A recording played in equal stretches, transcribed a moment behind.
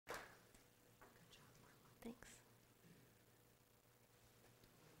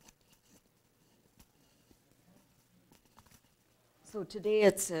So today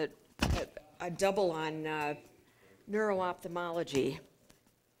it's a double on neuro-ophthalmology.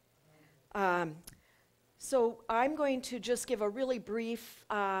 So I'm going to just give a really brief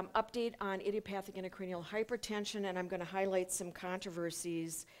update on idiopathic intracranial hypertension, and I'm going to highlight some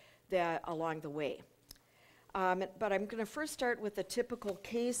controversies that along the way. But I'm going to first start with a typical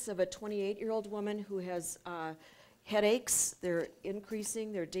case of a 28-year-old woman who has headaches. They're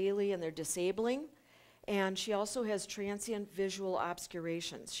increasing, they're daily, and they're disabling. And she also has transient visual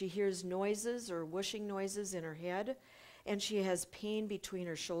obscurations. She hears noises or whooshing noises in her head, and she has pain between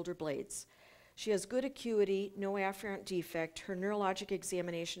her shoulder blades. She has good acuity, no afferent defect. Her neurologic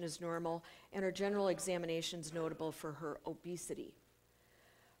examination is normal, and her general examination is notable for her obesity.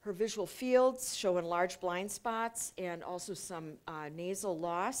 Her visual fields show enlarged blind spots and also some nasal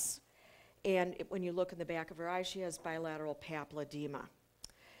loss. And when you look in the back of her eye, she has bilateral papilledema.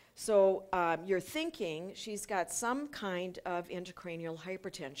 So you're thinking she's got some kind of intracranial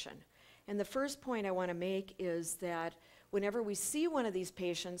hypertension. And the first point I want to make is that whenever we see one of these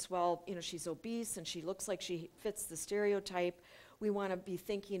patients, well, you know, she's obese and she looks like she fits the stereotype, we want to be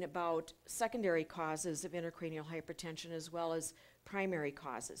thinking about secondary causes of intracranial hypertension as well as primary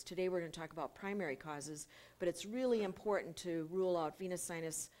causes. Today we're going to talk about primary causes, but it's really important to rule out venous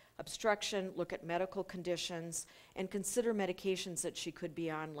sinus obstruction, look at medical conditions, and consider medications that she could be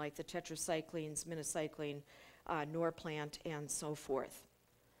on, like the tetracyclines, minocycline, Norplant, and so forth.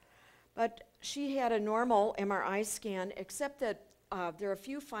 But she had a normal MRI scan, except that there are a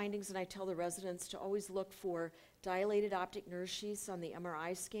few findings, and I tell the residents to always look for dilated optic nerve sheaths on the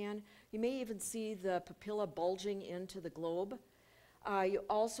MRI scan. You may even see the papilla bulging into the globe. You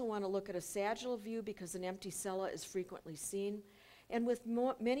also want to look at a sagittal view because an empty cella is frequently seen. And with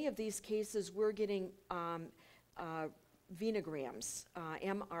many of these cases, we're getting venograms,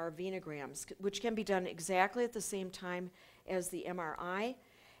 MR venograms, which can be done exactly at the same time as the MRI.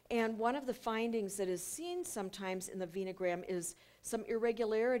 And one of the findings that is seen sometimes in the venogram is some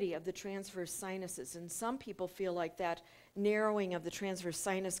irregularity of the transverse sinuses. And some people feel like that narrowing of the transverse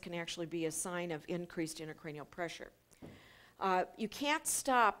sinus can actually be a sign of increased intracranial pressure. You can't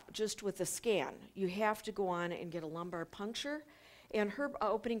stop just with a scan. You have to go on and get a lumbar puncture. And her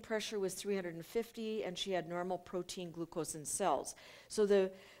opening pressure was 350, and she had normal protein, glucose, and cells. So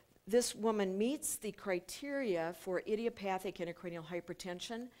this woman meets the criteria for idiopathic intracranial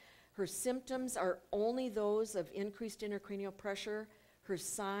hypertension. Her symptoms are only those of increased intracranial pressure. Her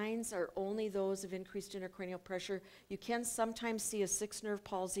signs are only those of increased intracranial pressure. You can sometimes see a sixth nerve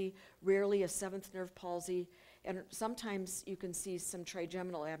palsy, rarely a seventh nerve palsy, and sometimes you can see some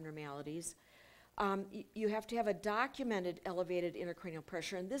trigeminal abnormalities. You have to have a documented elevated intracranial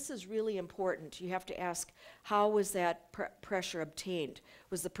pressure, and this is really important. You have to ask, how was that pressure obtained?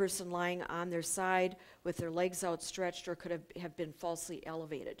 Was the person lying on their side with their legs outstretched, or could have been falsely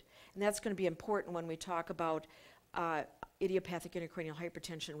elevated? And that's going to be important when we talk about idiopathic intracranial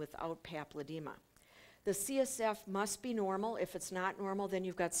hypertension without papilledema. The CSF must be normal. If it's not normal, then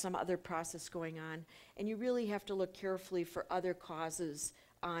you've got some other process going on, and you really have to look carefully for other causes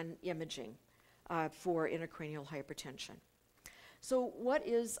on imaging for intracranial hypertension. So what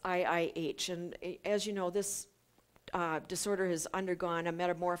is IIH? And as you know, this disorder has undergone a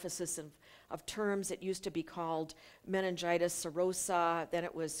metamorphosis of terms. It used to be called meningitis serosa, then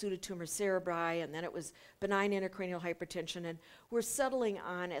it was pseudotumor cerebri, and then it was benign intracranial hypertension. And we're settling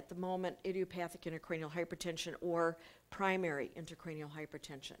on, at the moment, idiopathic intracranial hypertension or primary intracranial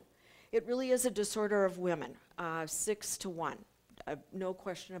hypertension. It really is a disorder of women, 6 to 1, no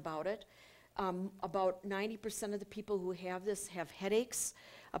question about it. About 90% of the people who have this have headaches.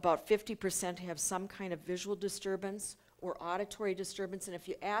 About 50% have some kind of visual disturbance or auditory disturbance. And if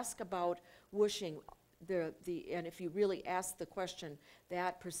you ask about whooshing, and if you really ask the question,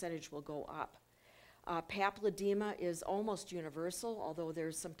 that percentage will go up. Papilledema is almost universal, although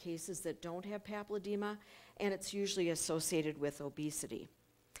there's some cases that don't have papilledema, and it's usually associated with obesity.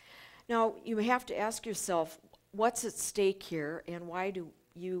 Now, you have to ask yourself, what's at stake here, and why do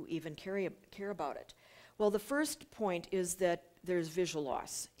you even care about it? Well, the first point is that there's visual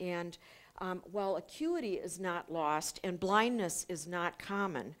loss. And while acuity is not lost and blindness is not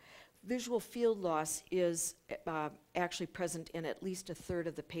common, visual field loss is actually present in at least a third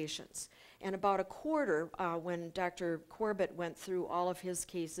of the patients. And about a quarter, when Dr. Corbett went through all of his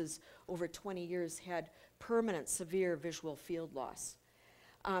cases over 20 years, had permanent severe visual field loss.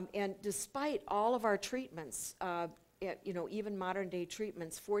 And despite all of our treatments, you know, even modern day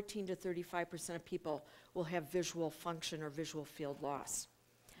treatments, 14 to 35% of people will have visual function or visual field loss.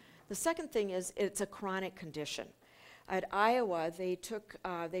 The second thing is it's a chronic condition. At Iowa,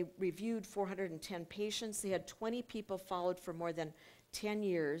 they reviewed 410 patients. They had 20 people followed for more than 10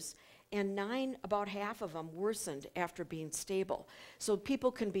 years, and about half of them worsened after being stable. So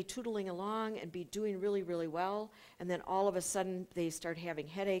people can be tootling along and be doing really, really well, and then all of a sudden they start having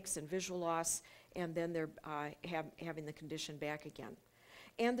headaches and visual loss, and then they're having the condition back again.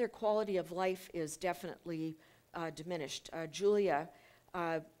 And their quality of life is definitely diminished. Julia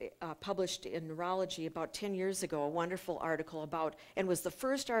published in Neurology about 10 years ago a wonderful article about, and was the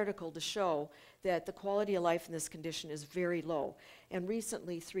first article to show that the quality of life in this condition is very low. And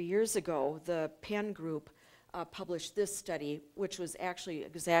recently, 3 years ago, the Penn group published this study, which was actually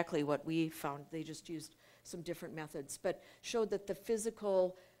exactly what we found. They just used some different methods, but showed that the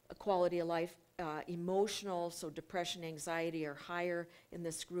physical quality of life, emotional, so depression, anxiety are higher in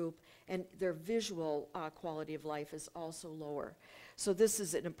this group, and their visual quality of life is also lower. So this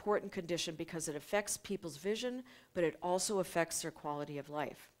is an important condition because it affects people's vision, but it also affects their quality of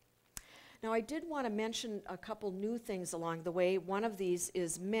life. Now, I did want to mention a couple new things along the way. One of these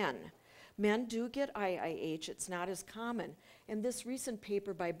is men. Men do get IIH. It's not as common. And this recent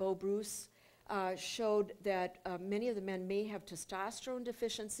paper by Bo Bruce showed that many of the men may have testosterone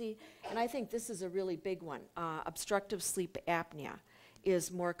deficiency, and I think this is a really big one. Obstructive sleep apnea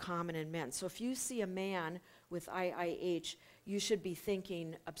is more common in men. So if you see a man with IIH, you should be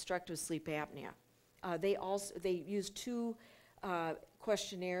thinking obstructive sleep apnea. They used two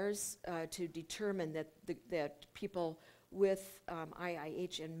questionnaires to determine that people with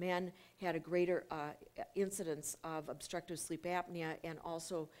IIH and men had a greater incidence of obstructive sleep apnea and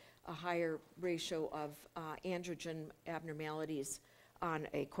also a higher ratio of androgen abnormalities on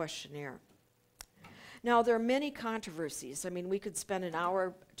a questionnaire. Now, there are many controversies. I mean, we could spend an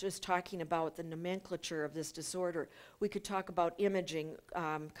hour just talking about the nomenclature of this disorder. We could talk about imaging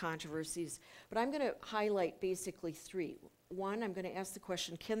controversies, but I'm going to highlight basically three. One, I'm going to ask the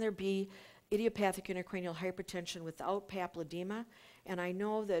question, can there be idiopathic intracranial hypertension without papilledema? And I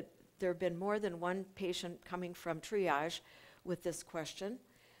know that there have been more than one patient coming from triage with this question.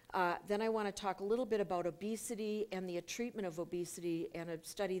 Then I want to talk a little bit about obesity and the treatment of obesity and a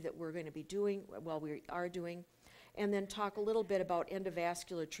study that we're going to be doing, we are doing, and then talk a little bit about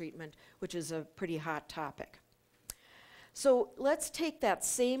endovascular treatment, which is a pretty hot topic. So let's take that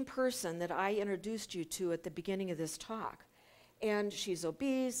same person that I introduced you to at the beginning of this talk. And she's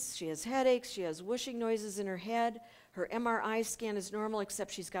obese, she has headaches, she has whooshing noises in her head. Her MRI scan is normal,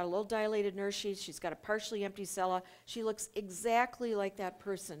 except she's got a little dilated nerve sheath, she's got a partially empty cella. She looks exactly like that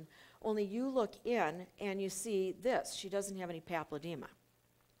person, only you look in and you see this. She doesn't have any papilledema.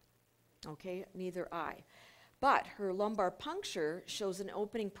 Okay, neither I. But her lumbar puncture shows an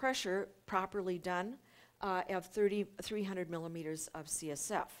opening pressure properly done of 300 millimeters of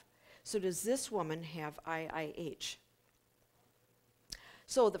CSF. So does this woman have IIH?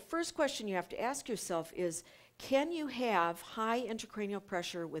 So the first question you have to ask yourself is, can you have high intracranial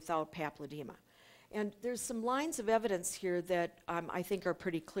pressure without papilledema? And there's some lines of evidence here that I think are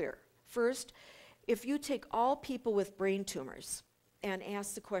pretty clear. First, if you take all people with brain tumors and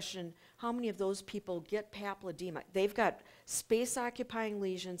ask the question, how many of those people get papilledema? They've got space-occupying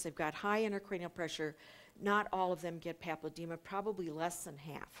lesions, they've got high intracranial pressure. Not all of them get papilledema, probably less than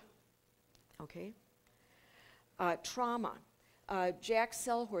half. Okay? Trauma. Jack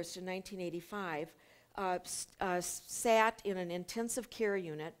Selhorst in 1985 sat in an intensive care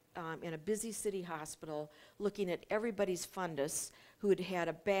unit in a busy city hospital looking at everybody's fundus who had had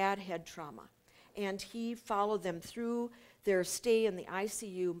a bad head trauma. And he followed them through their stay in the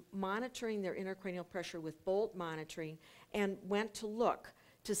ICU, monitoring their intracranial pressure with Bolt monitoring, and went to look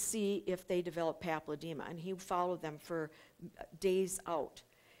to see if they developed papilledema. And he followed them for days out.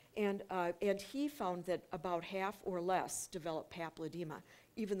 And he found that about half or less developed papilledema,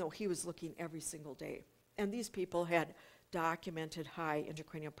 even though he was looking every single day. And these people had documented high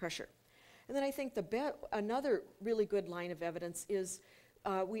intracranial pressure. And then I think another really good line of evidence is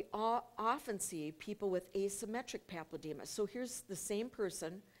we often see people with asymmetric papilledema. So here's the same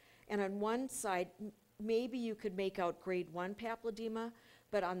person, and on one side, maybe you could make out grade 1 papilledema,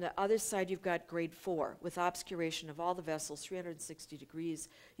 but on the other side, you've got grade 4 with obscuration of all the vessels, 360 degrees.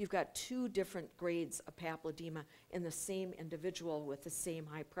 You've got two different grades of papilledema in the same individual with the same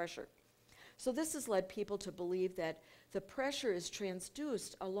high pressure. So this has led people to believe that the pressure is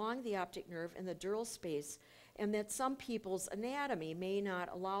transduced along the optic nerve in the dural space, and that some people's anatomy may not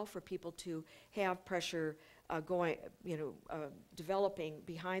allow for people to have pressure developing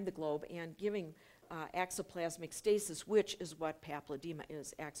behind the globe and giving axoplasmic stasis, which is what papilledema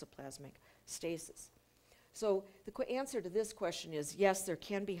is, axoplasmic stasis. So the answer to this question is yes, there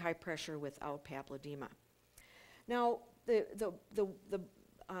can be high pressure without papilledema. Now, the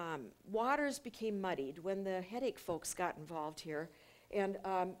waters became muddied when the headache folks got involved here, and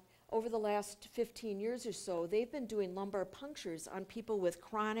over the last 15 years or so, they've been doing lumbar punctures on people with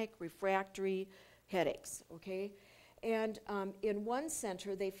chronic refractory headaches, okay? And in one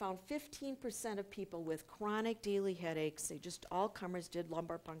center, they found 15% of people with chronic daily headaches, they just all comers did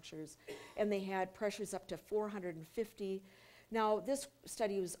lumbar punctures, and they had pressures up to 450. Now, this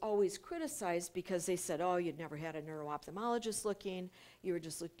study was always criticized because they said, oh, you'd never had a neuro-ophthalmologist looking, you were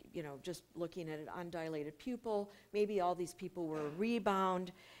just, just looking at an undilated pupil, maybe all these people were a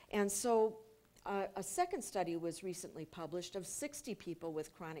rebound. And so a second study was recently published of 60 people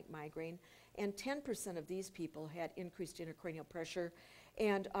with chronic migraine, and 10% of these people had increased intracranial pressure,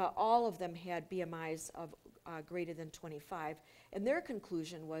 and all of them had BMIs of greater than 25. And their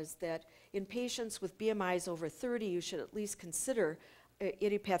conclusion was that in patients with BMIs over 30, you should at least consider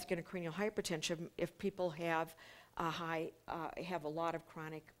idiopathic intracranial hypertension if people have a lot of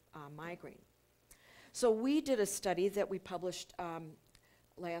chronic migraine. So we did a study that we published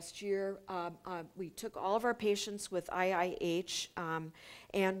last year. We took all of our patients with IIH,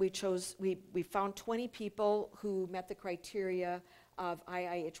 and we found 20 people who met the criteria of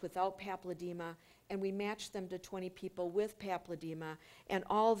IIH without papilledema, and we matched them to 20 people with papilledema, and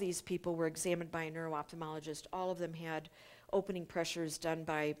all these people were examined by a neuro-ophthalmologist. All of them had opening pressures done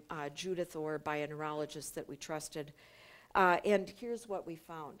by Judith or by a neurologist that we trusted. And here's what we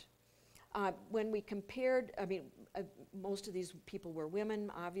found. When we compared, most of these people were women,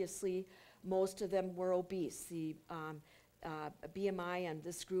 obviously. Most of them were obese. The BMI in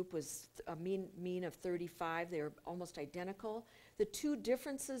this group was a mean of 35. They were almost identical. The two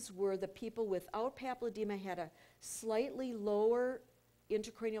differences were the people without papilledema had a slightly lower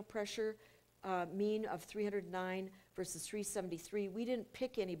intracranial pressure, mean of 309 versus 373. We didn't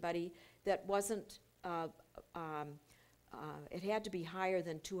pick anybody that wasn't, it had to be higher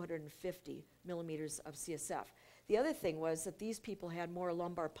than 250 millimeters of CSF. The other thing was that these people had more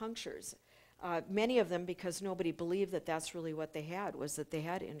lumbar punctures. Many of them, because nobody believed that that's really what they had, was that they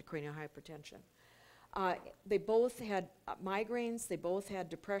had intracranial hypertension. They both had migraines, they both had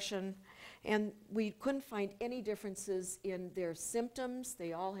depression, and we couldn't find any differences in their symptoms.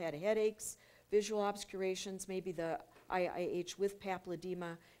 They all had headaches, visual obscurations. Maybe the IIH with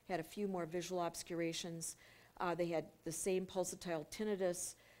papilledema had a few more visual obscurations. They had the same pulsatile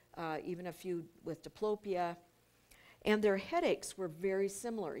tinnitus, even a few with diplopia. And their headaches were very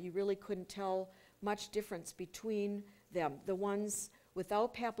similar. You really couldn't tell much difference between them. The ones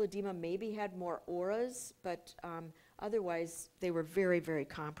without papilledema maybe had more auras, but otherwise they were very, very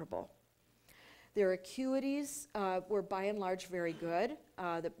comparable. Their acuities were by and large very good.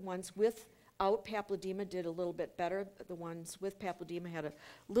 The ones without papilledema did a little bit better. The ones with papilledema had a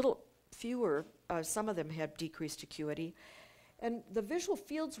little fewer, some of them had decreased acuity. And the visual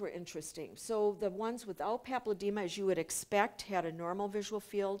fields were interesting. So the ones without papilledema, as you would expect, had a normal visual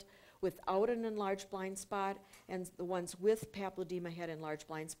field without an enlarged blind spot, and the ones with papilledema had enlarged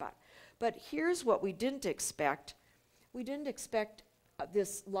blind spot. But here's what we didn't expect. We didn't expect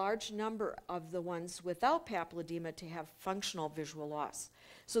this large number of the ones without papilledema to have functional visual loss.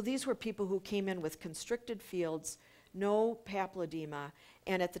 So these were people who came in with constricted fields, no papilledema,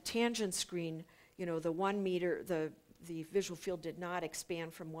 and at the tangent screen, the 1 meter, the visual field did not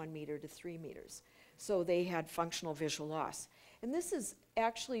expand from 1 meter to 3 meters. So they had functional visual loss. And this has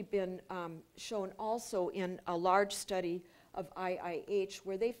actually been shown also in a large study of IIH,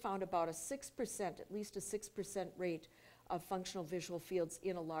 where they found about a 6%, at least a 6% rate of functional visual fields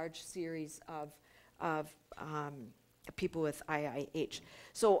in a large series of people with IIH.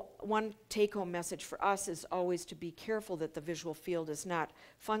 So one take-home message for us is always to be careful that the visual field is not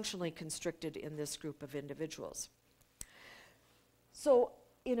functionally constricted in this group of individuals. So,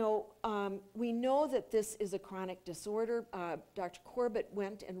 we know that this is a chronic disorder. Dr. Corbett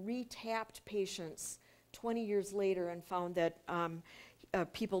went and re-tapped patients 20 years later and found that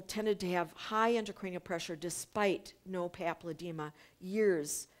people tended to have high intracranial pressure despite no papilledema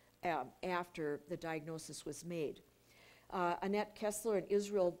years after the diagnosis was made. Annette Kessler in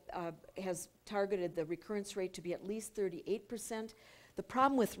Israel has targeted the recurrence rate to be at least 38%. The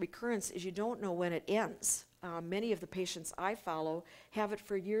problem with recurrence is you don't know when it ends. Many of the patients I follow have it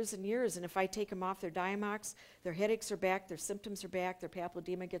for years and years, and if I take them off their Diamox, their headaches are back, their symptoms are back, their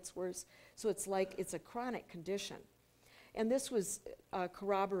papilledema gets worse. So it's like it's a chronic condition. And this was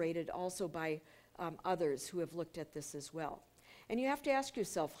corroborated also by others who have looked at this as well. And you have to ask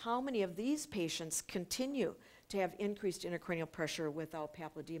yourself, how many of these patients continue to have increased intracranial pressure without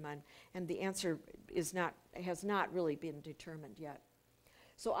papilledema? And the answer has not really been determined yet.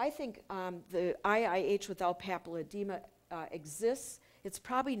 So I think the IIH without papilledema exists. It's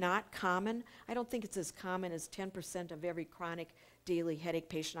probably not common. I don't think it's as common as 10% of every chronic daily headache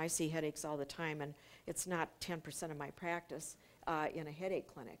patient. I see headaches all the time, and it's not 10% of my practice in a headache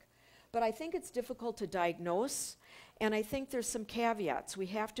clinic. But I think it's difficult to diagnose, and I think there's some caveats. We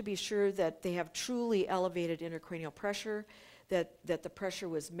have to be sure that they have truly elevated intracranial pressure, that the pressure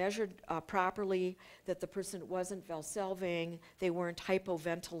was measured properly, that the person wasn't valsalving, they weren't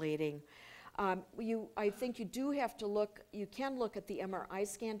hypoventilating. I think you do have to look, you can look at the MRI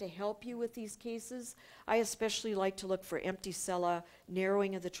scan to help you with these cases. I especially like to look for empty sella,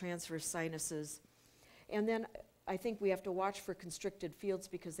 narrowing of the transverse sinuses. And then I think we have to watch for constricted fields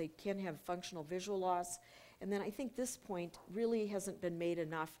because they can have functional visual loss. And then I think this point really hasn't been made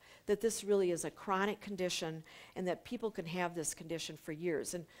enough, that this really is a chronic condition and that people can have this condition for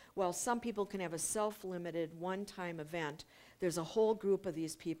years. And while some people can have a self-limited one-time event, there's a whole group of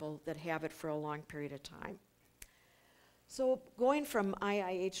these people that have it for a long period of time. So going from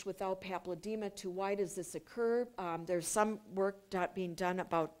IIH without papilledema to why does this occur, there's some work being done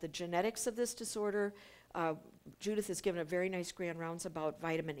about the genetics of this disorder. Judith has given a very nice grand rounds about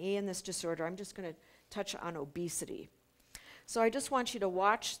vitamin A in this disorder. I'm just going to touch on obesity. So I just want you to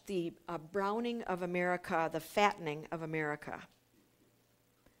watch the browning of America, the fattening of America.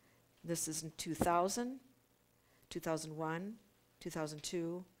 This is in 2000, 2001,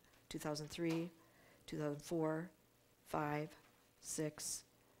 2002, 2003, 2004, 5, 6,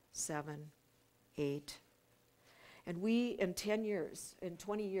 7, 8. And we, in 10 years, in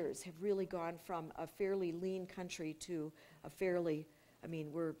 20 years, have really gone from a fairly lean country to a fairly, I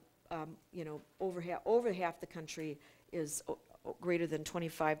mean, we're, you know, over half the country is greater than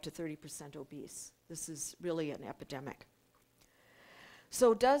 25 to 30% obese. This is really an epidemic.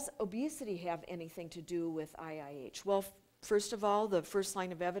 So does obesity have anything to do with IIH? Well, first of all, the first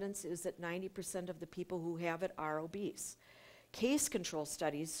line of evidence is that 90% of the people who have it are obese. Case control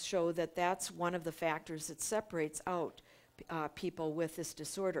studies show that that's one of the factors that separates out people with this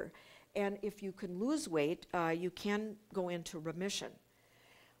disorder. And if you can lose weight, you can go into remission.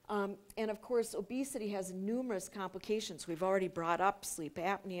 And of course, obesity has numerous complications. We've already brought up sleep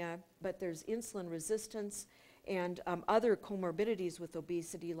apnea, but there's insulin resistance and other comorbidities with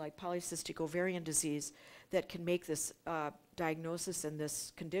obesity like polycystic ovarian disease that can make this diagnosis and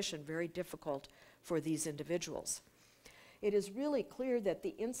this condition very difficult for these individuals. It is really clear that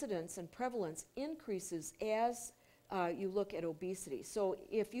the incidence and prevalence increases as you look at obesity. So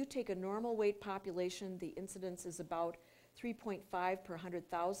if you take a normal weight population, the incidence is about 3.5 per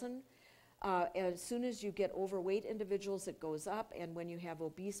 100,000. As soon as you get overweight individuals, it goes up, and when you have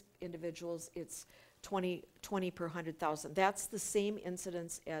obese individuals, it's 20 per 100,000. That's the same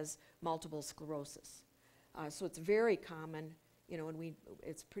incidence as multiple sclerosis. So it's very common, you know, and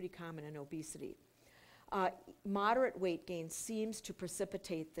it's pretty common in obesity. Moderate weight gain seems to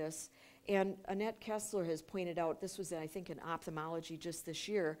precipitate this, and Annette Kessler has pointed out, this was I think in ophthalmology just this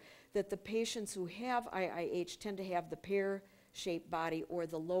year, that the patients who have IIH tend to have the pear-shaped body or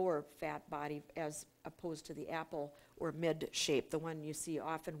the lower fat body as opposed to the apple or mid-shape, the one you see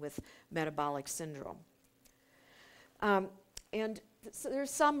often with metabolic syndrome. So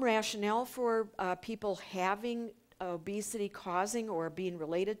there's some rationale for people having obesity causing or being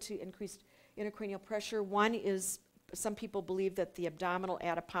related to increased intracranial pressure. One is some people believe that the abdominal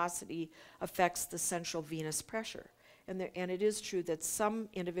adiposity affects the central venous pressure. And it is true that some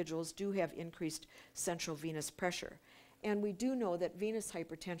individuals do have increased central venous pressure. And we do know that venous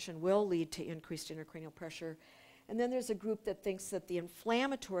hypertension will lead to increased intracranial pressure. And then there's a group that thinks that the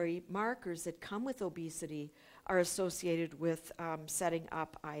inflammatory markers that come with obesity are associated with setting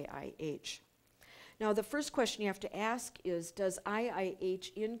up IIH. Now, the first question you have to ask is, does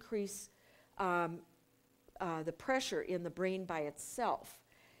IIH increase the pressure in the brain by itself?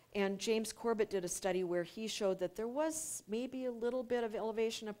 And James Corbett did a study where he showed that there was maybe a little bit of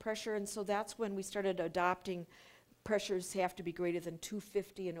elevation of pressure, and so that's when we started adopting pressures have to be greater than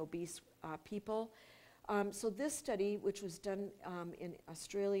 250 in obese people. So this study, which was done in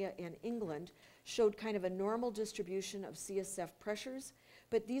Australia and England, showed kind of a normal distribution of CSF pressures,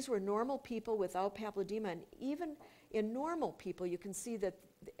 but these were normal people without papilledema, and even in normal people, you can see that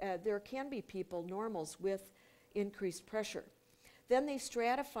there can be people, normals, with increased pressure. Then they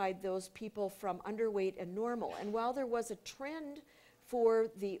stratified those people from underweight and normal, and while there was a trend for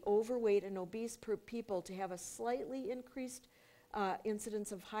the overweight and obese people to have a slightly increased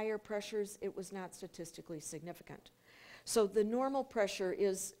incidence of higher pressures, it was not statistically significant. So the normal pressure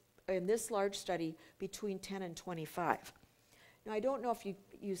is, in this large study, between 10 and 25. Now, I don't know if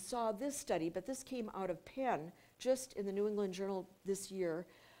you saw this study, but this came out of Penn just in the New England Journal this year,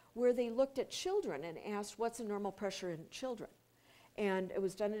 where they looked at children and asked what's a normal pressure in children. And it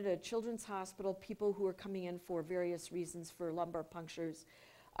was done at a children's hospital, people who were coming in for various reasons for lumbar punctures,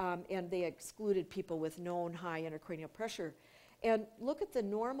 and they excluded people with known high intracranial pressure. And look at the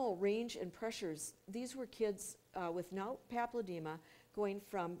normal range in pressures. These were kids with no papilledema going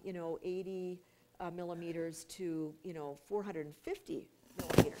from, 80 millimeters to, 450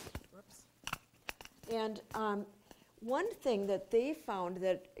 millimeters. Whoops. And one thing that they found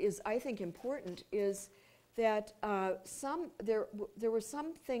that is, I think, important is that there were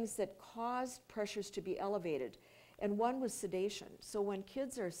some things that caused pressures to be elevated, and one was sedation. So when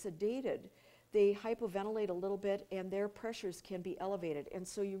kids are sedated, they hypoventilate a little bit, and their pressures can be elevated. And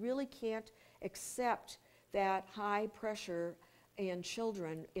so you really can't accept that high pressure in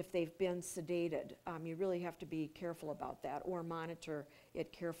children if they've been sedated. You really have to be careful about that or monitor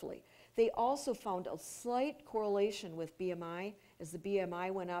it carefully. They also found a slight correlation with BMI. As the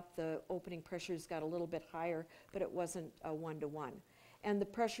BMI went up, the opening pressures got a little bit higher, but it wasn't a one-to-one. And the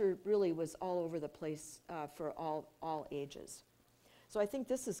pressure really was all over the place for all ages. So I think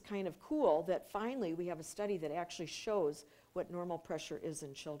this is kind of cool that finally we have a study that actually shows what normal pressure is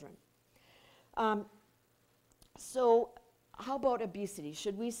in children. So how about obesity?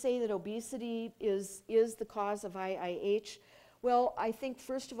 Should we say that obesity is the cause of IIH? Well, I think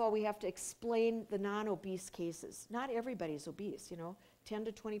first of all we have to explain the non-obese cases. Not everybody's obese, 10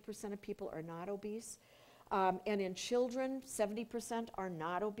 to 20% of people are not obese. And in children, 70% are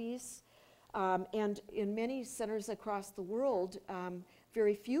not obese. And in many centers across the world,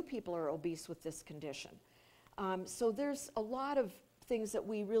 very few people are obese with this condition. So there's a lot of things that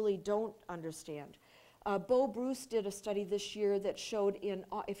we really don't understand. Bo Bruce did a study this year that showed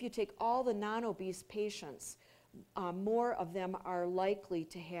if you take all the non-obese patients, more of them are likely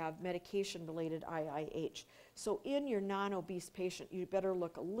to have medication-related IIH. So in your non-obese patient, you better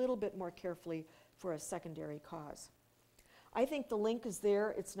look a little bit more carefully for a secondary cause. I think the link is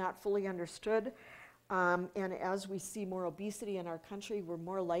there. It's not fully understood. And as we see more obesity in our country, we're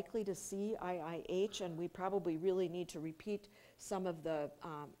more likely to see IIH, and we probably really need to repeat some of the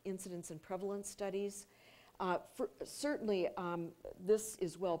incidence and prevalence studies. Certainly, this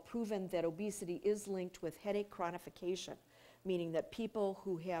is well proven that obesity is linked with headache chronification, meaning that people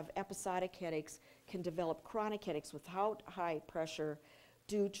who have episodic headaches can develop chronic headaches without high pressure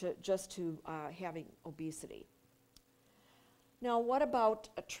due to having obesity. Now, what about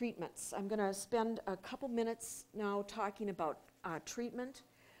treatments? I'm going to spend a couple minutes now talking about treatment.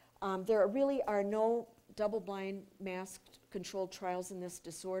 There really are no double-blind, masked, controlled trials in this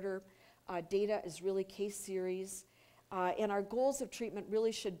disorder. Data is really case series. And our goals of treatment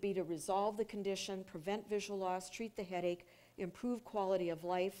really should be to resolve the condition, prevent visual loss, treat the headache, improve quality of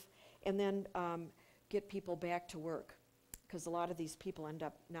life, and then get people back to work, because a lot of these people end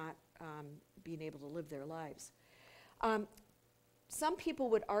up not being able to live their lives. Some people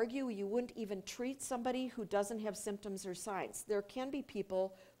would argue you wouldn't even treat somebody who doesn't have symptoms or signs. There can be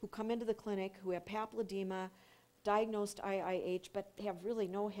people who come into the clinic who have papilledema, diagnosed IIH, but have really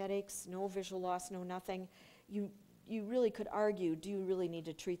no headaches, no visual loss, no nothing. You really could argue, do you really need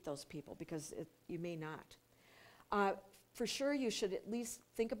to treat those people? Because you may not. For sure, you should at least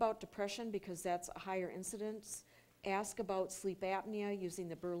think about depression, because that's a higher incidence. Ask about sleep apnea using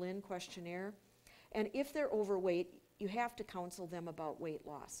the Berlin questionnaire. And if they're overweight, you have to counsel them about weight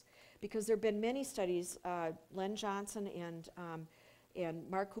loss, because there have been many studies. Len Johnson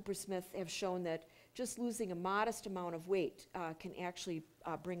and Mark Cooper-Smith have shown that just losing a modest amount of weight can actually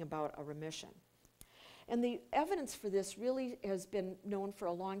bring about a remission. And the evidence for this really has been known for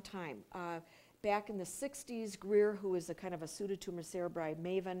a long time. Back in the 60s, Greer, who was a kind of a pseudotumor cerebri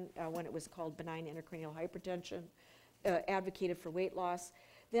maven when it was called benign intracranial hypertension, advocated for weight loss.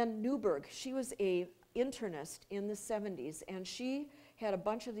 Then Newberg, she was a internist in the 70s, and she had a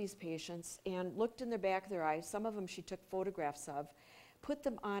bunch of these patients and looked in the back of their eyes. Some of them she took photographs of, put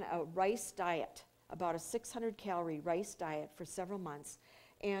them on a rice diet, about a 600-calorie rice diet for several months,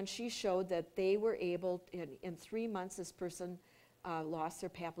 and she showed that they were able, in 3 months, this person lost their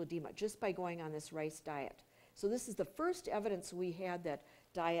papilledema just by going on this rice diet. So this is the first evidence we had that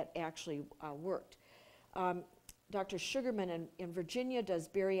diet actually worked. Dr. Sugarman in Virginia does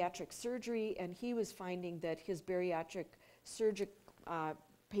bariatric surgery, and he was finding that his bariatric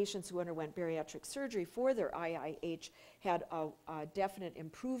patients who underwent bariatric surgery for their IIH had a definite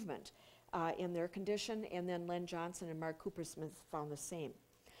improvement in their condition, and then Len Johnson and Mark Cooper-Smith found the same.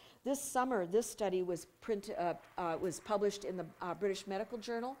 This summer, this study was published in the British Medical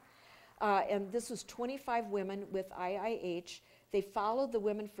Journal, and this was 25 women with IIH. They followed the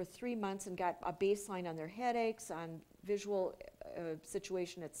women for 3 months and got a baseline on their headaches, on visual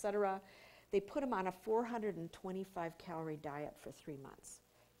situation, etc. They put them on a 425 calorie diet for 3 months.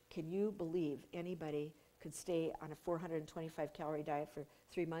 Can you believe anybody could stay on a 425 calorie diet for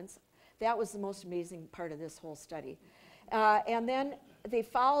 3 months? That was the most amazing part of this whole study. And then they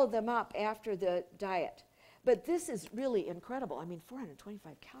followed them up after the diet. But this is really incredible. I mean,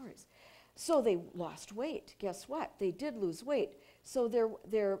 425 calories. So they lost weight. Guess what? They did lose weight. So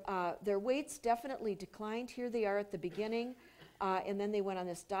their weights definitely declined. Here they are at the beginning, and then they went on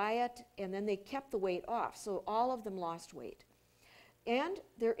this diet, and then they kept the weight off. So all of them lost weight. And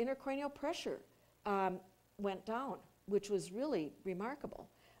their intracranial pressure went down, which was really remarkable.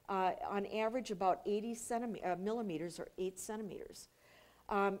 On average, about 80 millimeters or 8 centimeters.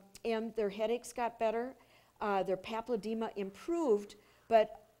 And their headaches got better. Their papilledema improved,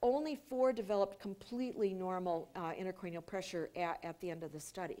 but only 4 developed completely normal intracranial pressure at the end of the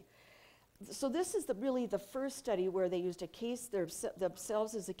study. So this is really the first study where they used a case,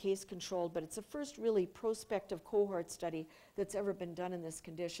 themselves as a case controlled, but it's the first really prospective cohort study that's ever been done in this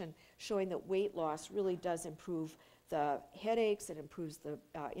condition, showing that weight loss really does improve the headaches, it improves the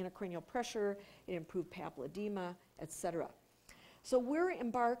intracranial pressure, it improved papilledema, etc. So we're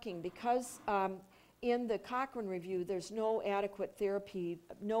embarking, because in the Cochrane review, there's no adequate therapy,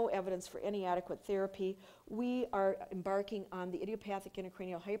 no evidence for any adequate therapy. We are embarking on the Idiopathic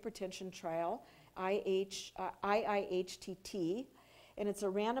Intracranial Hypertension trial, IIHTT, and it's a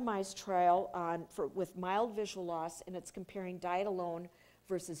randomized trial with mild visual loss, and it's comparing diet alone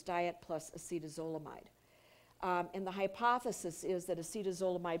versus diet plus acetazolamide. And the hypothesis is that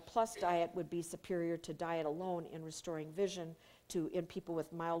acetazolamide plus diet would be superior to diet alone in restoring vision in people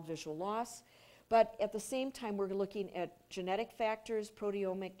with mild visual loss. But at the same time, we're looking at genetic factors,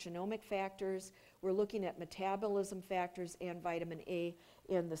 proteomic, genomic factors. We're looking at metabolism factors and vitamin A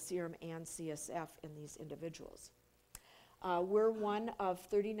in the serum and CSF in these individuals. We're one of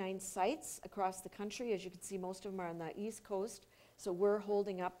 39 sites across the country. As you can see, most of them are on the East Coast. So we're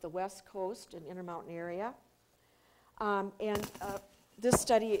holding up the West Coast and Intermountain area. This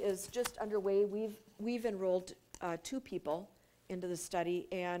study is just underway. We've enrolled 2 people into the study,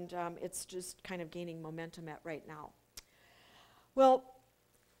 and it's just kind of gaining momentum right now. Well,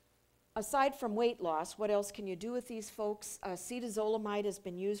 aside from weight loss, what else can you do with these folks? Acetazolamide has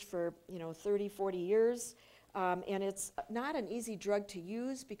been used for 30, 40 years, and it's not an easy drug to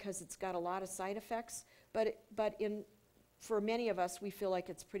use because it's got a lot of side effects, but for many of us, we feel like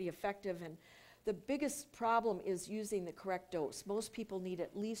it's pretty effective. And the biggest problem is using the correct dose. Most people need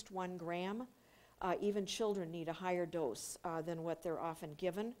at least 1 gram. Even children need a higher dose than what they're often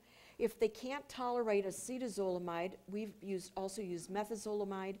given. If they can't tolerate acetazolamide, we've also used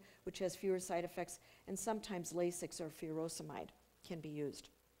methazolamide, which has fewer side effects, and sometimes Lasix or furosemide can be used.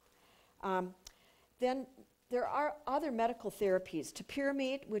 Then there are other medical therapies.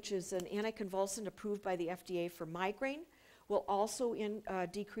 Topiramate, which is an anticonvulsant approved by the FDA for migraine, will also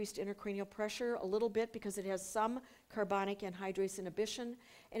decrease intracranial pressure a little bit because it has some carbonic anhydrase inhibition,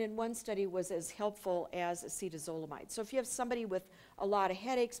 and in one study was as helpful as acetazolamide. So if you have somebody with a lot of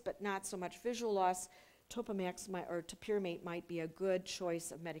headaches but not so much visual loss, Topamax or topiramate might be a good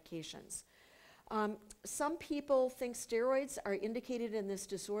choice of medications. Some people think steroids are indicated in this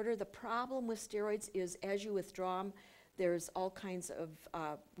disorder. The problem with steroids is as you withdraw them, there's all kinds of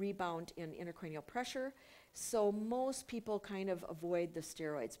rebound in intracranial pressure. So most people kind of avoid the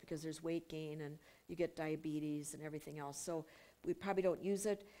steroids because there's weight gain and you get diabetes and everything else. So we probably don't use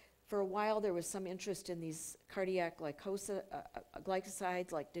it. For a while there was some interest in these cardiac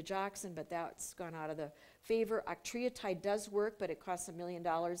glycosides like digoxin, but that's gone out of the favor. Octreotide does work, but it costs $1 million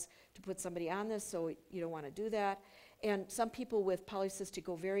to put somebody on this, so you don't want to do that. And some people with polycystic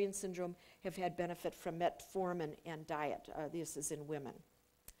ovarian syndrome have had benefit from metformin and diet. This is in women.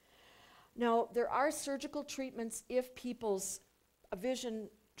 Now, there are surgical treatments if people's vision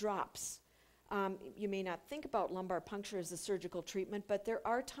drops. You may not think about lumbar puncture as a surgical treatment, but there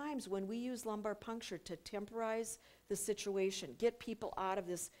are times when we use lumbar puncture to temporize the situation, get people out of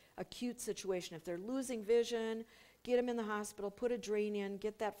this acute situation. If they're losing vision, get them in the hospital, put a drain in,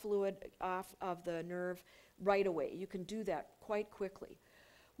 get that fluid off of the nerve right away. You can do that quite quickly.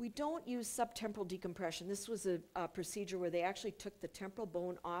 We don't use subtemporal decompression. This was a procedure where they actually took the temporal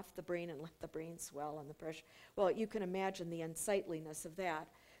bone off the brain and let the brain swell on the pressure. Well, you can imagine the unsightliness of that,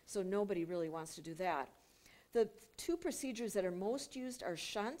 so nobody really wants to do that. The 2 procedures that are most used are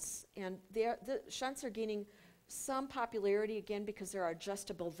shunts, and the shunts are gaining some popularity again because there are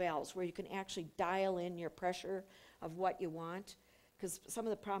adjustable valves where you can actually dial in your pressure of what you want. because some of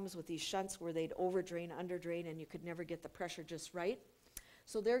the problems with these shunts were they'd overdrain, underdrain, and you could never get the pressure just right.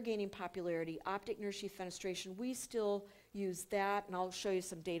 So they're gaining popularity. Optic nerve sheath fenestration, we still use that, and I'll show you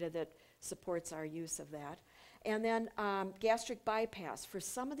some data that supports our use of that. And then gastric bypass. For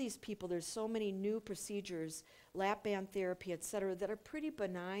some of these people, there's so many new procedures, lap band therapy, et cetera, that are pretty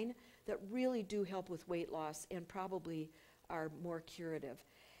benign that really do help with weight loss and probably are more curative.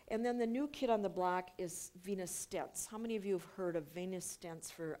 And then the new kid on the block is venous stents. How many of you have heard of venous stents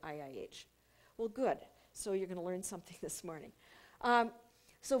for IIH? Well, good. So you're going to learn something this morning.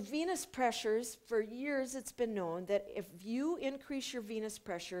 So venous pressures, for years it's been known that if you increase your venous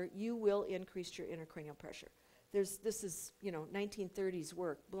pressure, you will increase your intracranial pressure. This is, 1930s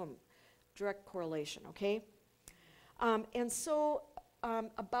work, boom, direct correlation, okay? And so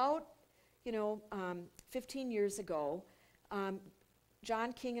about, 15 years ago,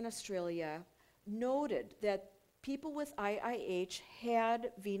 John King in Australia noted that people with IIH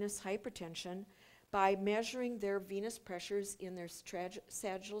had venous hypertension by measuring their venous pressures in their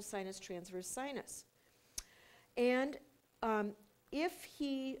sagittal sinus transverse sinus. And if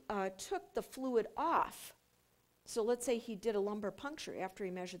he took the fluid off, so let's say he did a lumbar puncture after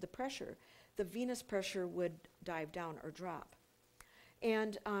he measured the pressure, the venous pressure would dive down or drop.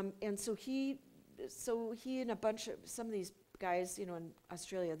 And so he and a bunch of, some of these guys, in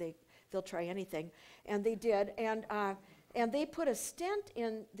Australia, they'll try anything, and they did, and they put a stent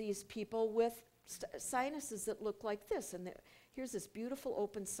in these people with sinuses that look like this, and here's this beautiful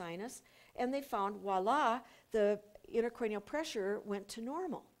open sinus, and they found, voila, the intracranial pressure went to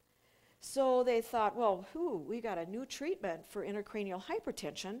normal. So they thought, well, we got a new treatment for intracranial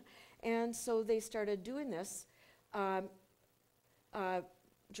hypertension, and so they started doing this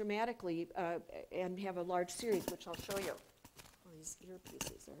dramatically and have a large series, which I'll show you. Oh, these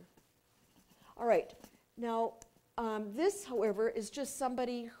earpieces are. All right, now this, however, is just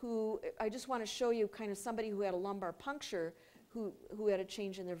somebody who, I just want to show you kind of somebody who had a lumbar puncture who had a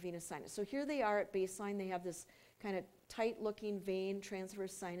change in their venous sinus. So here they are at baseline. They have this kind of tight-looking vein,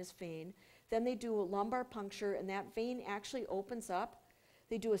 transverse sinus vein. Then they do a lumbar puncture, and that vein actually opens up.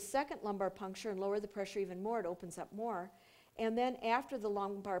 They do a second lumbar puncture and lower the pressure even more. It opens up more. And then after the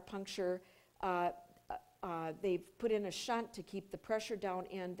lumbar puncture, they've put in a shunt to keep the pressure down,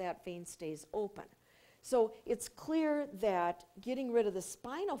 and that vein stays open. So it's clear that getting rid of the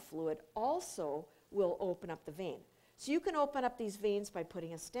spinal fluid also will open up the vein. So you can open up these veins by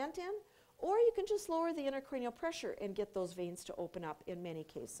putting a stent in, or you can just lower the intracranial pressure and get those veins to open up in many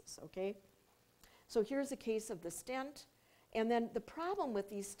cases, okay? So here's a case of the stent. And then the problem with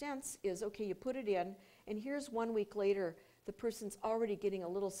these stents is, okay, you put it in, and here's 1 week later, the person's already getting a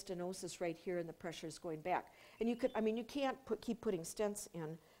little stenosis right here, and the pressure is going back. And you can't keep putting stents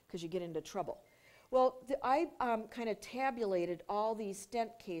in because you get into trouble. Well, I kind of tabulated all these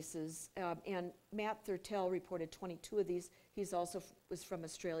stent cases, and Matt Thurtell reported 22 of these. He's also was from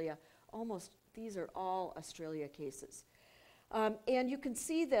Australia. These are all Australia cases. And you can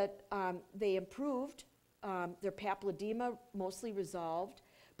see that they improved. Their papilledema mostly resolved,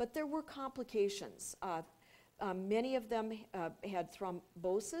 but there were complications. Many of them had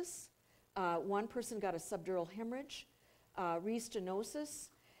thrombosis. One person got a subdural hemorrhage, restenosis,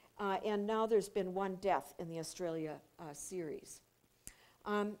 and now there's been one death in the Australia series.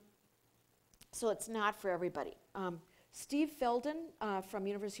 So it's not for everybody. Steve Felden from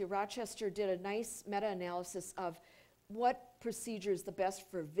University of Rochester did a nice meta-analysis of what procedure is the best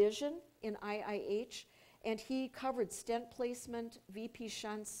for vision in IIH, and he covered stent placement, VP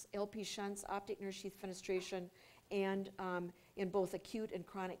shunts, LP shunts, optic nerve sheath fenestration, and in both acute and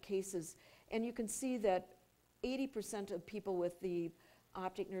chronic cases. And you can see that 80% of people with the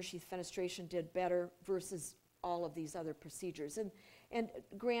optic nerve sheath fenestration did better versus all of these other procedures. And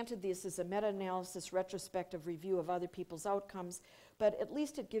granted, this is a meta-analysis retrospective review of other people's outcomes, but at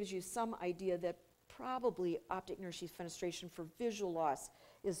least it gives you some idea that probably optic nerve sheath fenestration for visual loss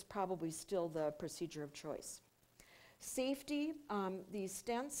is probably still the procedure of choice. Safety, these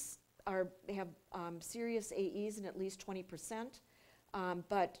stents have serious AEs in at least 20%,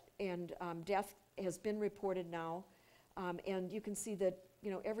 death has been reported now, and you can see that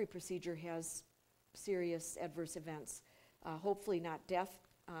every procedure has serious adverse events. Hopefully not death,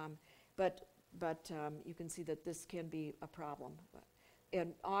 but you can see that this can be a problem,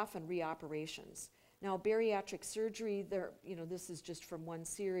 and often reoperations. Now, bariatric surgery, this is just from one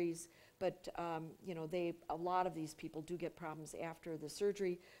series, but a lot of these people do get problems after the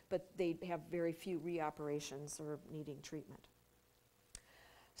surgery, but they have very few reoperations or needing treatment.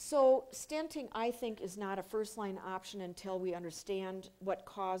 So stenting, I think, is not a first-line option until we understand what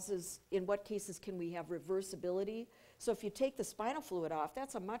causes, in what cases can we have reversibility. So if you take the spinal fluid off,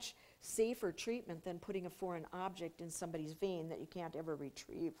 that's a much safer treatment than putting a foreign object in somebody's vein that you can't ever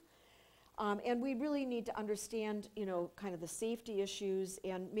retrieve. And we really need to understand, you know, kind of the safety issues,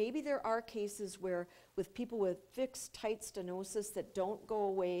 and maybe there are cases where with people with fixed tight stenosis that don't go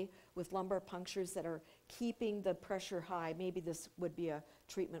away with lumbar punctures that are keeping the pressure high, maybe this would be a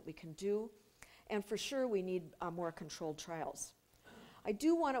treatment we can do. And for sure we need more controlled trials. I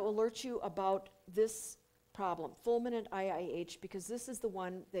do want to alert you about this problem, fulminant IIH, because this is the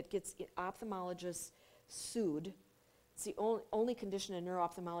one that gets ophthalmologists sued. It's the only condition in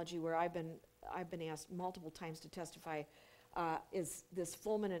neuro-ophthalmology where I've been asked multiple times to testify is this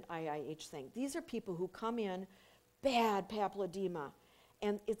fulminant IIH thing. These are people who come in, bad papilledema,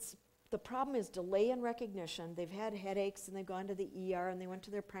 and the problem is delay in recognition. They've had headaches and they've gone to the ER and they went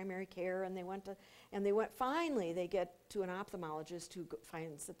to their primary care and finally they get to an ophthalmologist who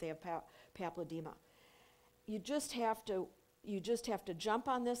finds that they have papilledema. You just have to jump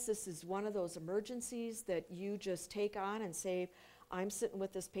on this. This is one of those emergencies that you just take on and say, I'm sitting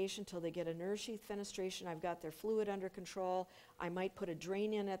with this patient till they get a nerve sheath fenestration. I've got their fluid under control. I might put a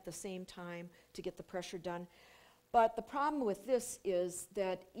drain in at the same time to get the pressure done. But the problem with this is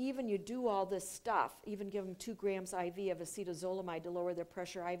that even you do all this stuff, even give them 2 grams IV of acetazolamide to lower their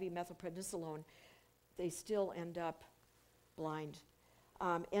pressure, IV methylprednisolone, they still end up blind.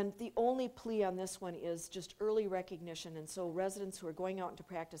 And the only plea on this one is just early recognition. And so residents who are going out into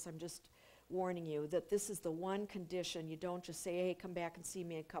practice, I'm just warning you that this is the one condition. You don't just say, hey, come back and see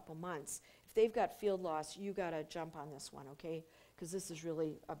me in a couple months. If they've got field loss, you got to jump on this one, okay? Because this is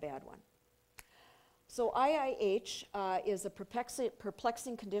really a bad one. So IIH is a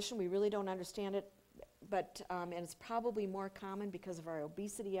perplexing condition. We really don't understand it, but and it's probably more common because of our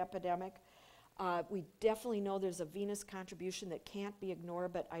obesity epidemic. We definitely know there's a venous contribution that can't be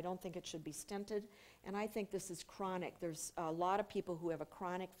ignored, but I don't think it should be stented. And I think this is chronic. There's a lot of people who have a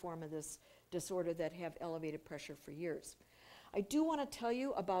chronic form of this disorder that have elevated pressure for years. I do want to tell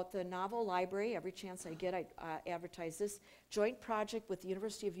you about the novel library. Every chance I get, I advertise this. Joint project with the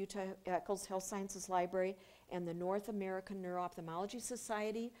University of Utah Eccles Health Sciences Library and the North American Neuro-Ophthalmology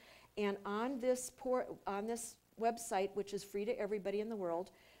Society. And on this website, which is free to everybody in the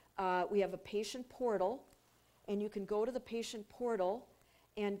world, we have a patient portal, and you can go to the patient portal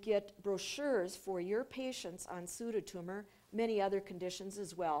and get brochures for your patients on pseudotumor, many other conditions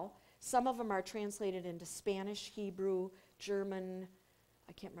as well. Some of them are translated into Spanish, Hebrew, German,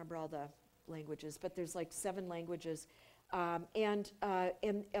 I can't remember all the languages, but there's like 7 languages. An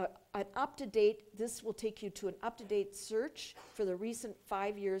up-to-date, this will take you to an up-to-date search for the recent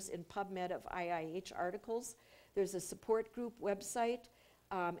 5 years in PubMed of IIH articles. There's a support group website,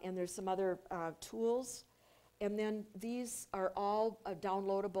 and there's some other tools. And then these are all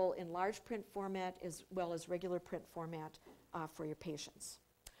downloadable in large print format as well as regular print format for your patients.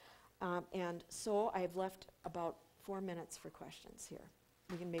 And so I've left about 4 minutes for questions here.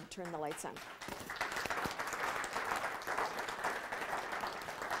 We can maybe turn the lights on.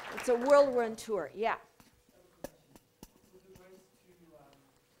 It's a whirlwind tour, yeah. With regards to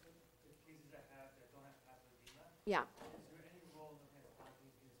the cases that don't have papilledema, Yeah. is there any role in looking at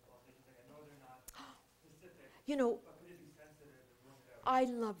these venous pulsations? Like I know they're not specific, You know, but could it be sensitive and rule it out? I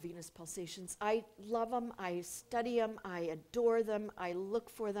love venous pulsations. I love them, I study them, I adore them, I look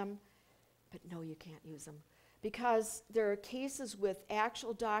for them, but no, you can't use them. Because there are cases with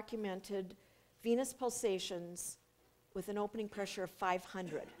actual documented venous pulsations with an opening pressure of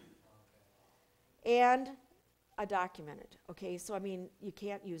 500. And documented, okay? So I mean, you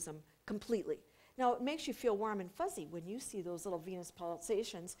can't use them completely. Now, it makes you feel warm and fuzzy when you see those little venous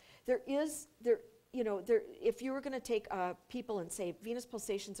pulsations. If you were going to take people and say venous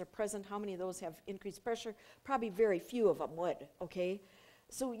pulsations are present, how many of those have increased pressure? Probably very few of them would, okay?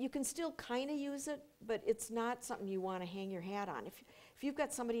 So you can still kind of use it, but it's not something you want to hang your hat on. If you've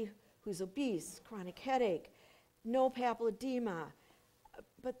got somebody who's obese, chronic headache, no papilledema,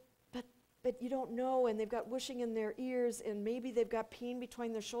 but you don't know, and they've got whooshing in their ears, and maybe they've got pain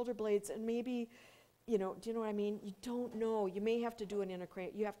between their shoulder blades, and maybe, do you know what I mean? You don't know. You may have to do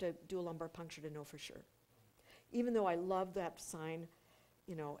you have to do a lumbar puncture to know for sure. Even though I love that sign,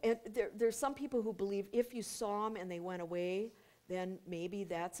 and there's some people who believe if you saw them and they went away, then maybe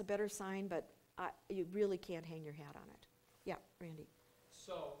that's a better sign, but you really can't hang your hat on it. Yeah, Randy.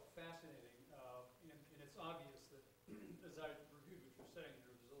 So fascinating, and it's obvious that as I reviewed what you're saying,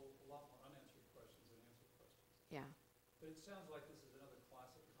 there's a lot more unanswered questions than answered questions. Yeah. But it sounds like this is another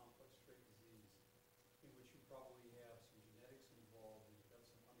classic complex trait disease in which you probably have some genetics involved, you've got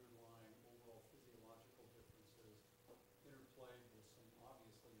some underlying overall physiological differences interplayed with some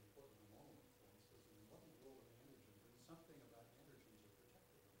obviously important hormonal influences. And what in the world of androgen brings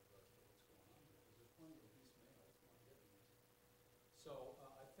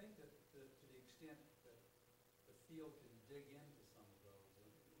extent that the field can dig into some of those, and,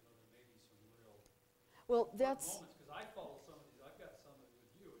 there may be some real Well, important that's, moments, because I follow some of these, I've got some with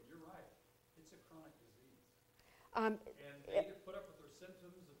you, and you're right, it's a chronic disease. um, And they either put up with their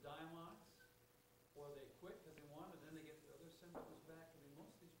symptoms of Diamox, or they quit because they want it, and then they get the other symptoms back. I mean,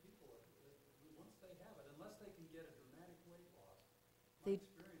 most of these people, once they have it, unless they can get a dramatic weight loss, my They-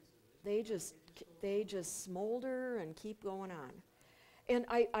 experience is they go just smolder and keep going on. And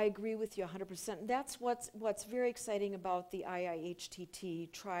I agree with you 100%. That's what's very exciting about the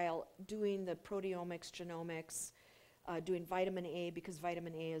IIHTT trial, doing the proteomics, genomics, doing vitamin A, because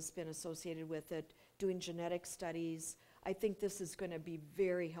vitamin A has been associated with it, doing genetic studies. I think this is going to be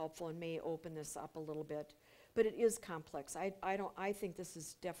very helpful and may open this up a little bit. But it is complex. I think this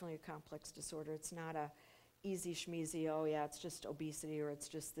is definitely a complex disorder. It's not a easy schmeezy, oh yeah, it's just obesity, or it's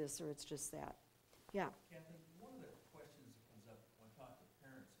just this, or it's just that. Yeah. Kathleen, one of the questions that comes up when talking to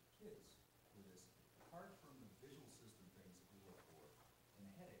parents of kids with this, apart from the visual system things that we look for and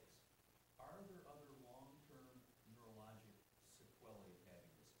headaches, are there other long-term neurologic sequelae of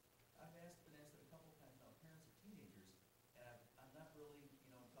having this? Been asked it a couple of times now, parents of teenagers, and I'm not really,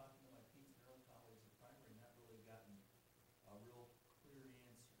 talking to my peds neuro colleagues at primary, not really gotten a real clear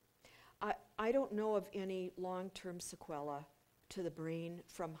answer. I don't know of any long-term sequela to the brain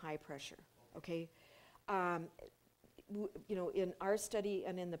from high pressure, okay? In our study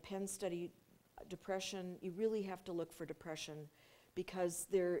and in the Penn study, depression, you really have to look for depression because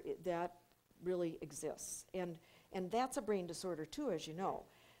that really exists. And that's a brain disorder too, as you know.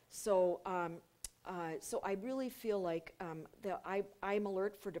 So I really feel like that I'm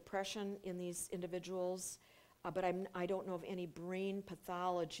alert for depression in these individuals, but I don't know of any brain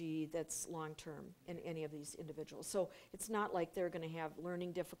pathology that's long-term in any of these individuals. So it's not like they're going to have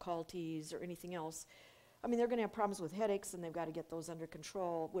learning difficulties or anything else. I mean, they're going to have problems with headaches, and they've got to get those under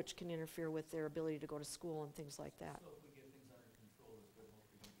control, which can interfere with their ability to go to school and things like that. So if we get things under control, it's good,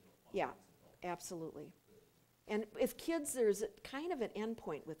 hopefully we can get a Yeah, adult. absolutely. And with kids, there's kind of an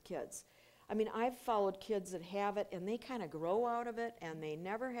endpoint with kids. I mean, I've followed kids that have it, and they kind of grow out of it, and they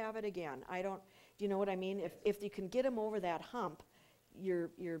never have it again. Do you know what I mean? If you can get them over that hump,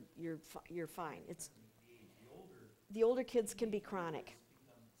 you're fine. It's the older kids can be chronic,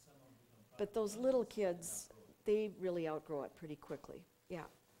 but those little kids, they really outgrow it pretty quickly. Yeah.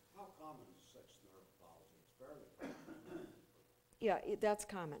 How common is sixth nerve palsy? It's fairly common. Yeah, that's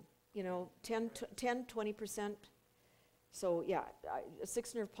common. 10-20%. So yeah,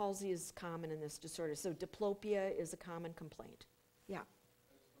 sixth nerve palsy is common in this disorder. So diplopia is a common complaint. Yeah. I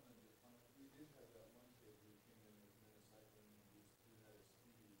just wanted to comment, we did have that one kid who came in with minocycline induced, who had a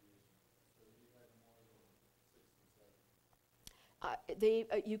speedy deviation. So he had more than 6 and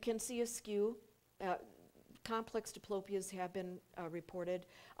 7. You can see a skew. Complex diplopias have been reported.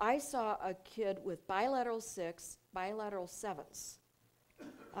 I saw a kid with bilateral 6, bilateral 7s,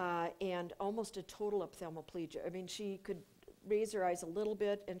 and almost a total ophthalmoplegia. I mean, she could raise her eyes a little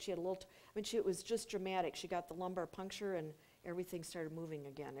bit, and she had a little, it was just dramatic. She got the lumbar puncture, and everything started moving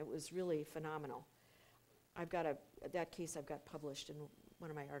again. It was really phenomenal. That case I've got published in one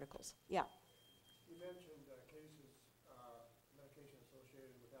of my articles. Yeah. You mentioned cases, medication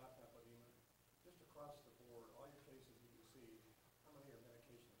associated with apapodema. Just across the board, all your cases you receive, how many are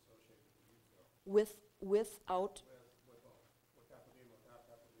medication associated with you feel? Without, With apodema, without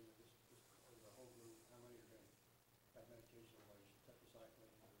apodema, just as a whole group, how many are going to have medication relation, tetracycline or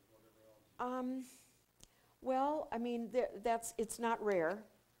whatever else? well, I mean, it's not rare.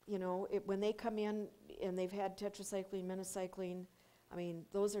 When they come in and they've had tetracycline, minocycline, I mean,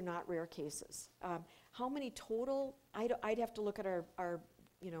 those are not rare cases. How many total? I'd have to look at our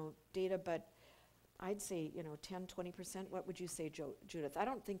data, but I'd say 10-20%. What would you say, Judith? I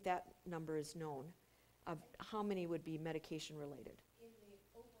don't think that number is known of how many would be medication related. In the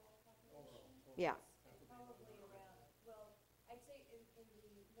overall population? Yeah. It's probably around, well, I'd say in the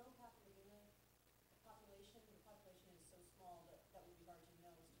no papilloma population, the population is so small that would be hard to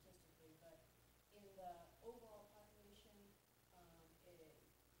know statistically, but in the overall population,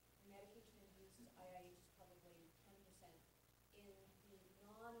 medication-induced IIH is probably 10%. In the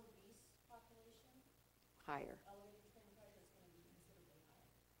non-obese population, Higher. elevated training pressure is going to be considerably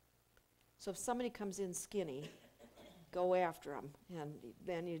higher. So if somebody comes in skinny, go after them. And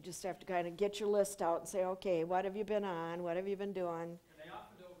then you just have to kind of get your list out and say, okay, what have you been on? What have you been doing? And they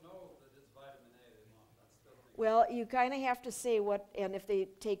often don't know that it's vitamin A they want. That's the thing. Well, you kind of have to say what, and if they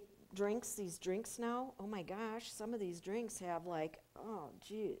take these drinks now, oh my gosh, some of these drinks have like, oh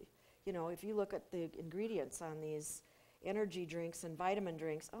gee, if you look at the ingredients on these energy drinks and vitamin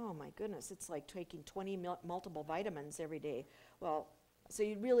drinks, oh my goodness, it's like taking 20 multiple vitamins every day. Well, So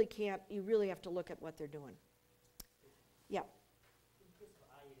you really can't, you really have to look at what they're doing. Yeah. In case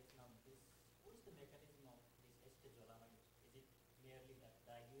of IS now, what is the mechanism of this acetazolamide? Is it merely that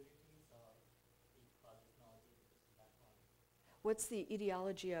diuretics or it causes nausea because of that one? What's the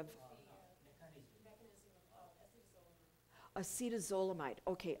etiology of Mechanism. Acetazolamide. acetazolamide?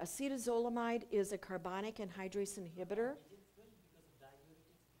 Okay, acetazolamide is a carbonic anhydrase inhibitor. Is it really because of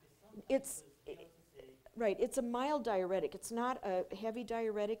diuretics? Because some It's- chemicals, they also say Right, it's a mild diuretic. It's not a heavy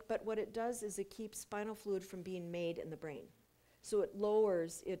diuretic, but what it does is it keeps spinal fluid from being made in the brain. So it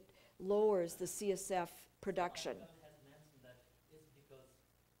lowers the CSF production. Article has mentioned that it's because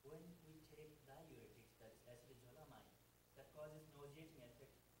when we take diuretics, that is acetazolamide, that causes nauseating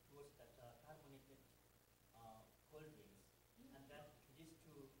effect towards that carbonated cold drinks, and that leads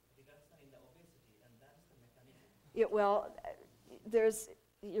to reduction in the obesity, and that is the mechanism.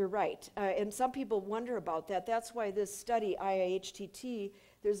 You're right. And some people wonder about that. That's why this study, IIHTT,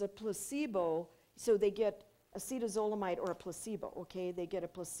 there's a placebo, so they get acetazolamide or a placebo, okay? They get a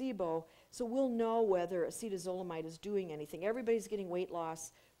placebo, so we'll know whether acetazolamide is doing anything. Everybody's getting weight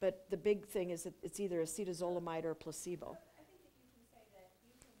loss, but the big thing is that it's either acetazolamide or placebo. But I think that you can say that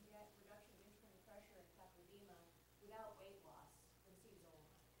you can get reduction of intracranial pressure and papilledema without weight loss with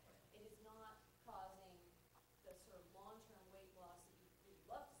acetazolamide. It is not causing the sort of long-term weight loss that you'd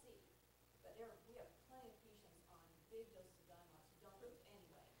love to see, but we have plenty of patients on big doses of Dimox who don't lose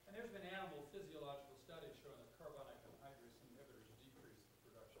anyway. And there's been animal physiological studies showing that carbonic anhydrase inhibitors decrease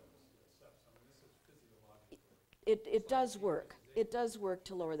the production of CSF. So I mean, this is physiological. It does work. It does work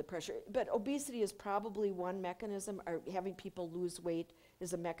to lower the pressure. But obesity is probably one mechanism, or having people lose weight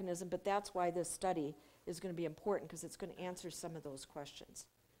is a mechanism, but that's why this study is going to be important, because it's going to answer some of those questions.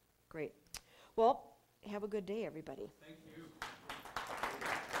 Great. Well, have a good day, everybody. Thank you.